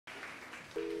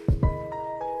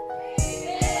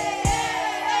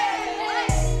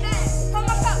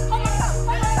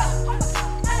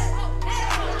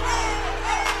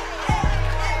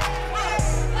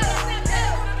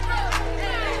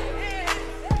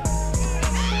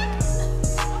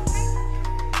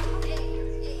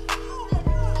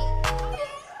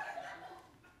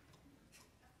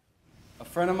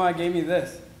friend of mine gave me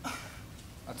this.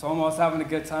 I told him I was having a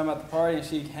good time at the party, and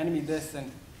she handed me this, and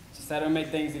she said it'll make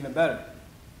things even better.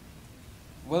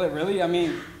 Will it really? I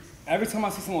mean, every time I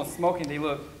see someone smoking, they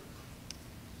look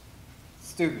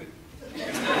stupid.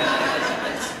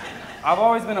 I've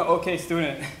always been an okay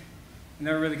student.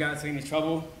 Never really got into any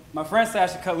trouble. My friends say I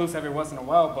should cut loose every once in a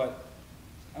while, but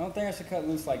I don't think I should cut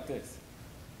loose like this.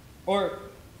 Or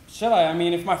should I? I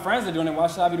mean, if my friends are doing it, why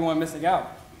should I be the one missing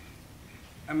out?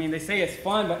 I mean, they say it's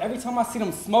fun, but every time I see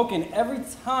them smoking, every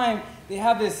time they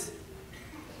have this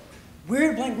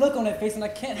weird blank look on their face, and I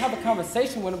can't have a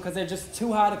conversation with them because they're just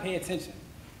too high to pay attention.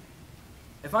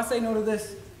 If I say no to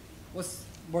this, what's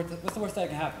the worst that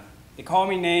can happen? They call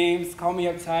me names, call me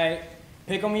uptight,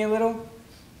 pick on me a little.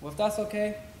 Well, if that's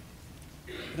okay,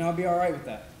 then I'll be all right with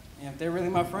that. And if they're really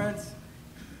my friends,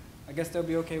 I guess they'll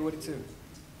be okay with it too.